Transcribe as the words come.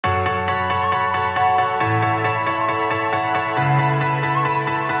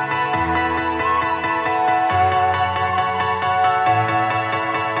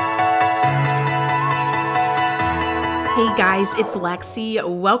guys, it's Lexi.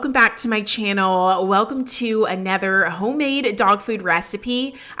 Welcome back to my channel. Welcome to another homemade dog food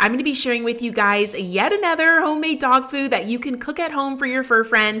recipe. I'm going to be sharing with you guys yet another homemade dog food that you can cook at home for your fur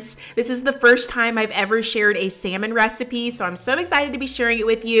friends. This is the first time I've ever shared a salmon recipe, so I'm so excited to be sharing it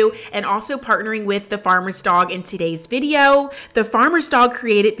with you and also partnering with The Farmer's Dog in today's video. The Farmer's Dog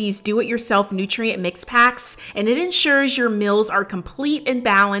created these do-it-yourself nutrient mix packs, and it ensures your meals are complete and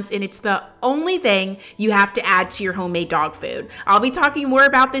balanced, and it's the only thing you have to add to your homemade dog food. I'll be talking more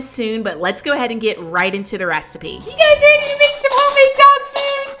about this soon, but let's go ahead and get right into the recipe. You guys ready to make some homemade dog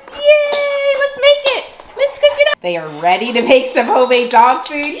food? Yay! Let's make it! Let's cook it up! They are ready to make some homemade dog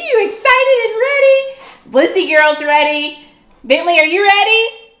food. You excited and ready? Blissy girl's ready. Bentley, are you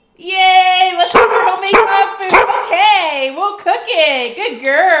ready? Yay! Let's cook our homemade dog food. Okay, we'll cook it. Good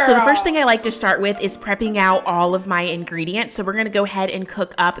girl. So the first thing I like to start with is prepping out all of my ingredients. So we're going to go ahead and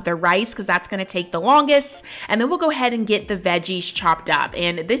cook up the rice because that's going to take the longest. And then we'll go ahead and get the veggies chopped up.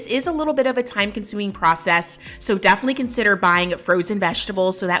 And this is a little bit of a time-consuming process. So definitely consider buying frozen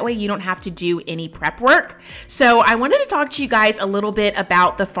vegetables so that way you don't have to do any prep work. So I wanted to talk to you guys a little bit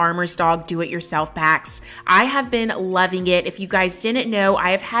about the Farmer's Dog do-it-yourself packs. I have been loving it. If you guys didn't know,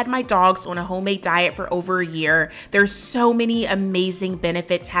 I have had my dogs on a homemade diet for over a year. There's so many amazing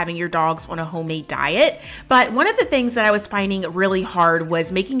benefits having your dogs on a homemade diet. But one of the things that I was finding really hard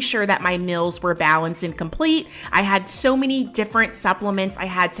was making sure that my meals were balanced and complete. I had so many different supplements I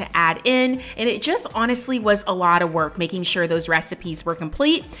had to add in, and it just honestly was a lot of work making sure those recipes were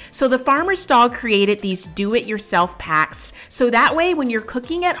complete. So the Farmer's Dog created these do-it-yourself packs. So that way when you're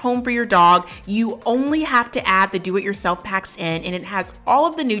cooking at home for your dog, you only have to add the do-it-yourself packs in, and it has all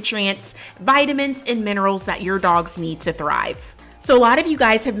of the nutrients, vitamins, and minerals that your dogs need to thrive. So a lot of you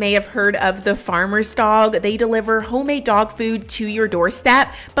guys may have heard of the Farmer's Dog. They deliver homemade dog food to your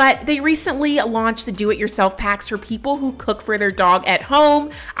doorstep, but they recently launched the do-it-yourself packs for people who cook for their dog at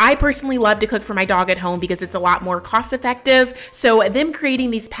home. I personally love to cook for my dog at home because it's a lot more cost effective. So them creating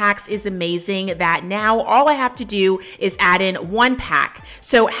these packs is amazing that now all I have to do is add in one pack.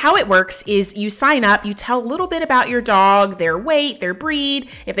 So how it works is you sign up, you tell a little bit about your dog, their weight, their breed,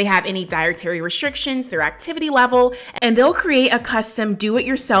 if they have any dietary restrictions, their activity level, and they'll create a custom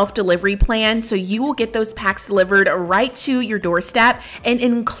do-it-yourself delivery plan, so you will get those packs delivered right to your doorstep, and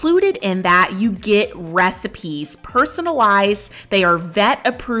included in that you get recipes, personalized. They are vet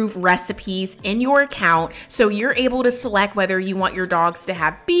approved recipes in your account, so you're able to select whether you want your dogs to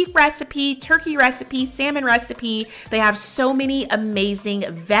have beef recipe, turkey recipe, salmon recipe. They have so many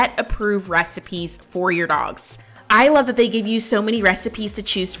amazing vet approved recipes for your dogs. I love that they give you so many recipes to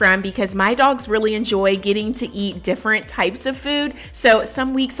choose from because my dogs really enjoy getting to eat different types of food. So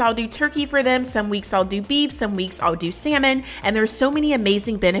some weeks I'll do turkey for them, some weeks I'll do beef, some weeks I'll do salmon, and there's so many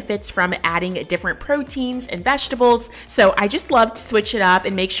amazing benefits from adding different proteins and vegetables. So I just love to switch it up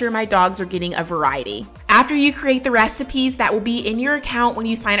and make sure my dogs are getting a variety. After you create the recipes that will be in your account when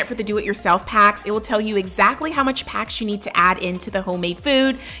you sign up for the do-it-yourself packs, it will tell you exactly how much packs you need to add into the homemade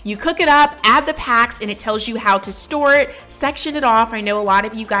food. You cook it up, add the packs, and it tells you how to store it, section it off. I know a lot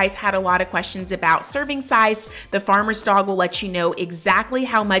of you guys had a lot of questions about serving size. The Farmer's Dog will let you know exactly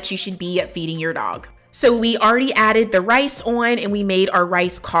how much you should be feeding your dog. So we already added the rice on and we made our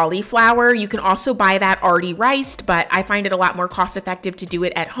rice cauliflower. You can also buy that already riced, but I find it a lot more cost effective to do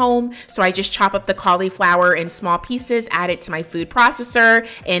it at home. So I just chop up the cauliflower in small pieces, add it to my food processor,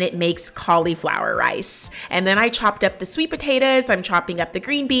 and it makes cauliflower rice. And then I chopped up the sweet potatoes, I'm chopping up the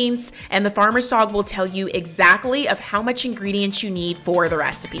green beans, and the Farmer's Dog will tell you exactly of how much ingredients you need for the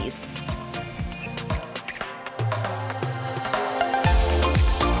recipes.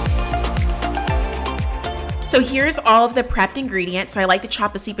 So here's all of the prepped ingredients. So I like to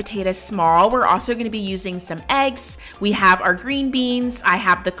chop the sweet potatoes small. We're also going to be using some eggs. We have our green beans. I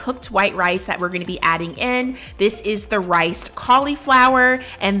have the cooked white rice that we're going to be adding in. This is the riced cauliflower.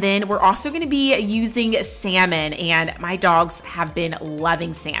 And then we're also going to be using salmon, and my dogs have been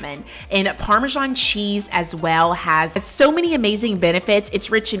loving salmon. And Parmesan cheese as well has so many amazing benefits.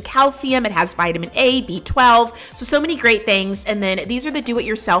 It's rich in calcium. It has vitamin A, B12, so many great things. And then these are the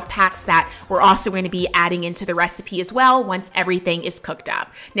do-it-yourself packs that we're also going to be adding into the recipe as well once everything is cooked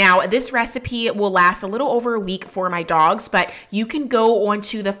up. Now, this recipe will last a little over a week for my dogs, but you can go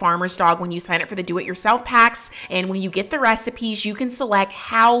onto the Farmer's Dog when you sign up for the do-it-yourself packs, and when you get the recipes, you can select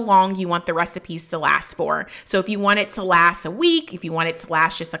how long you want the recipes to last for. So if you want it to last a week, if you want it to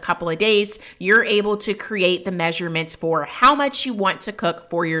last just a couple of days, you're able to create the measurements for how much you want to cook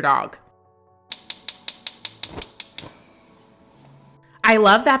for your dog. I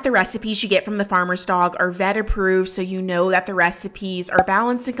love that the recipes you get from the Farmer's Dog are vet approved, so you know that the recipes are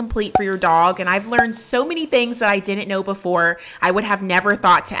balanced and complete for your dog. And I've learned so many things that I didn't know before. I would have never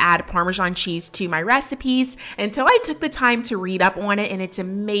thought to add Parmesan cheese to my recipes until I took the time to read up on it, and it's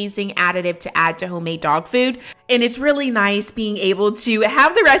amazing additive to add to homemade dog food. And it's really nice being able to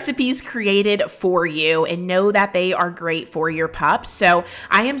have the recipes created for you and know that they are great for your pups. So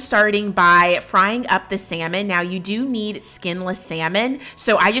I am starting by frying up the salmon. Now you do need skinless salmon,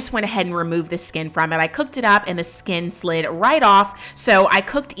 so I just went ahead and removed the skin from it. I cooked it up and the skin slid right off. So I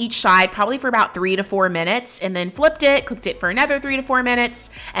cooked each side probably for about 3 to 4 minutes and then flipped it, cooked it for another 3 to 4 minutes,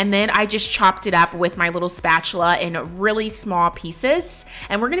 and then I just chopped it up with my little spatula in really small pieces.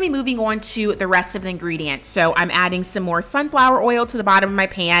 And we're gonna be moving on to the rest of the ingredients. So I'm adding some more sunflower oil to the bottom of my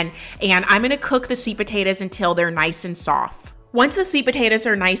pan, and I'm gonna cook the sweet potatoes until they're nice and soft. Once the sweet potatoes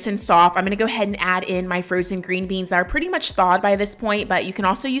are nice and soft, I'm gonna go ahead and add in my frozen green beans that are pretty much thawed by this point, but you can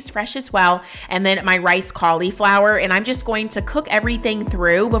also use fresh as well, and then my rice cauliflower, and I'm just going to cook everything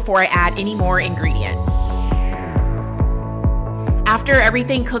through before I add any more ingredients. After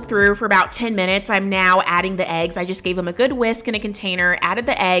everything cooked through for about 10 minutes, I'm now adding the eggs. I just gave them a good whisk in a container, added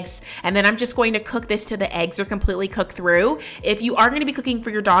the eggs, and then I'm just going to cook this till the eggs are completely cooked through. If you are going to be cooking for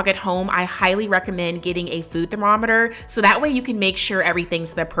your dog at home, I highly recommend getting a food thermometer, so that way you can make sure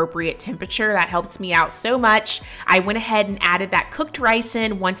everything's the appropriate temperature. That helps me out so much. I went ahead and added that cooked rice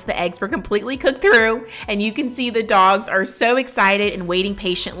in once the eggs were completely cooked through, and you can see the dogs are so excited and waiting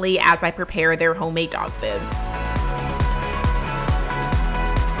patiently as I prepare their homemade dog food.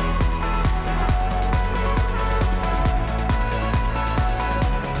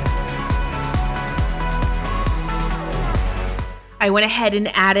 I went ahead and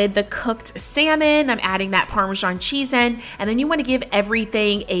added the cooked salmon. I'm adding that Parmesan cheese in, and then you want to give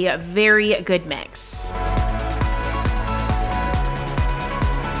everything a very good mix.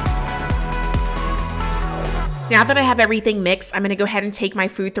 Now that I have everything mixed, I'm gonna go ahead and take my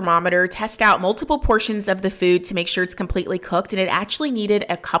food thermometer, test out multiple portions of the food to make sure it's completely cooked, and it actually needed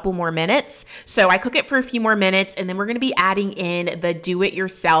a couple more minutes. So I cook it for a few more minutes, and then we're gonna be adding in the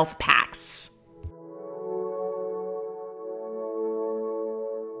do-it-yourself packs.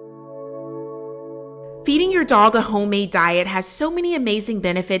 Feeding your dog a homemade diet has so many amazing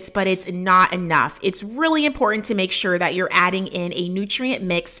benefits, but it's not enough. It's really important to make sure that you're adding in a nutrient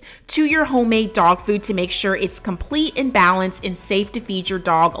mix to your homemade dog food to make sure it's complete and balanced and safe to feed your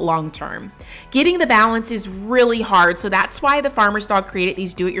dog long term. Getting the balance is really hard, so that's why the Farmer's Dog created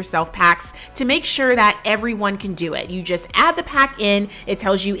these do-it-yourself packs to make sure that everyone can do it. You just add the pack in, it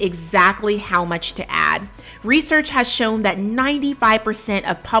tells you exactly how much to add. Research has shown that 95%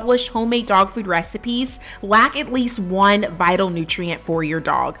 of published homemade dog food recipes lack at least one vital nutrient for your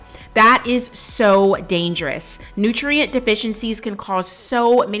dog. That is so dangerous. Nutrient deficiencies can cause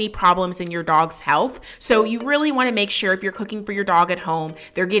so many problems in your dog's health. So you really want to make sure if you're cooking for your dog at home,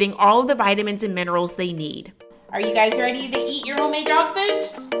 they're getting all of the vitamins and minerals they need. Are you guys ready to eat your homemade dog food?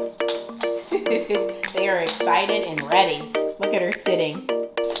 They are excited and ready. Look at her sitting.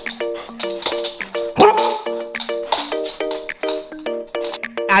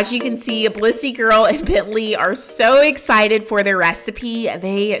 As you can see, Blissy Girl and Bentley are so excited for their recipe.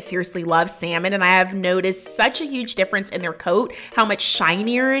 They seriously love salmon, and I have noticed such a huge difference in their coat, how much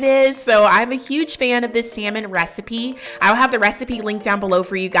shinier it is. So I'm a huge fan of this salmon recipe. I'll have the recipe linked down below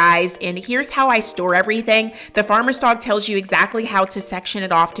for you guys. And here's how I store everything. The Farmer's Dog tells you exactly how to section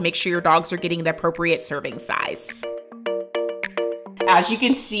it off to make sure your dogs are getting the appropriate serving size. As you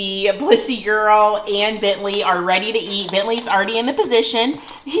can see, Blissy Girl and Bentley are ready to eat. Bentley's already in the position.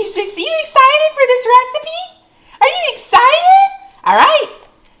 He's are you excited for this recipe? Are you excited? All right.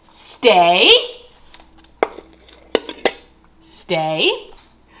 Stay. Stay.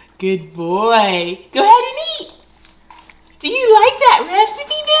 Good boy. Go ahead and eat. Do you like that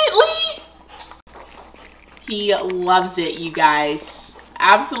recipe, Bentley? He loves it, you guys.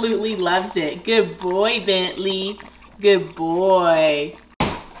 Absolutely loves it. Good boy, Bentley. Good boy. Are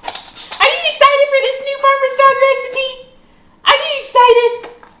you excited for this new Farmer's Dog recipe? Are you excited?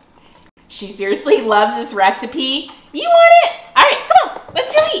 She seriously loves this recipe. You want it? All right, come on.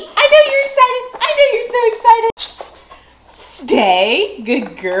 Let's go eat. I know you're excited. I know you're so excited. Stay.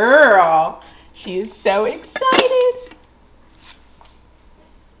 Good girl. She is so excited.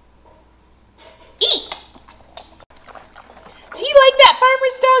 Eat. Do you like that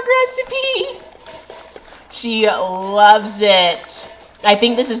Farmer's Dog recipe? She loves it. I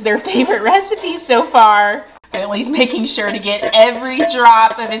think this is their favorite recipe so far. Bentley's making sure to get every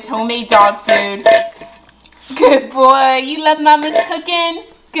drop of his homemade dog food. Good boy. You love Mama's cooking?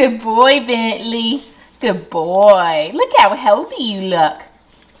 Good boy, Bentley. Good boy. Look how healthy you look.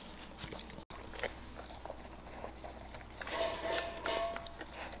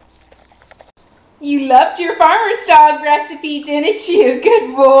 You loved your farmer's dog recipe, didn't you?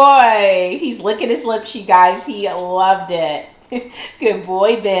 Good boy. He's licking his lips, you guys. He loved it. Good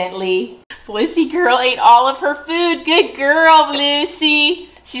boy, Bentley. Blissy girl ate all of her food. Good girl, Blissy.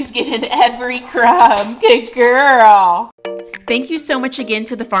 She's getting every crumb. Good girl. Thank you so much again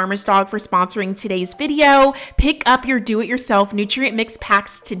to the Farmer's Dog for sponsoring today's video. Pick up your do-it-yourself nutrient mix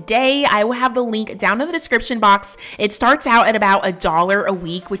packs today. I will have the link down in the description box. It starts out at about $1 a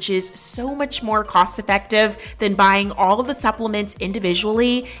week, which is so much more cost-effective than buying all of the supplements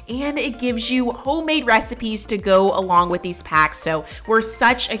individually, and it gives you homemade recipes to go along with these packs. So we're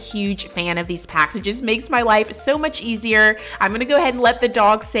such a huge fan of these packs. It just makes my life so much easier. I'm gonna go ahead and let the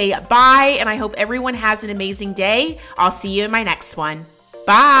dog say bye, and I hope everyone has an amazing day. I'll see you in my next one.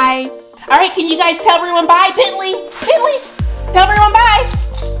 Bye. All right, can you guys tell everyone bye, Bentley? Bentley, tell everyone bye.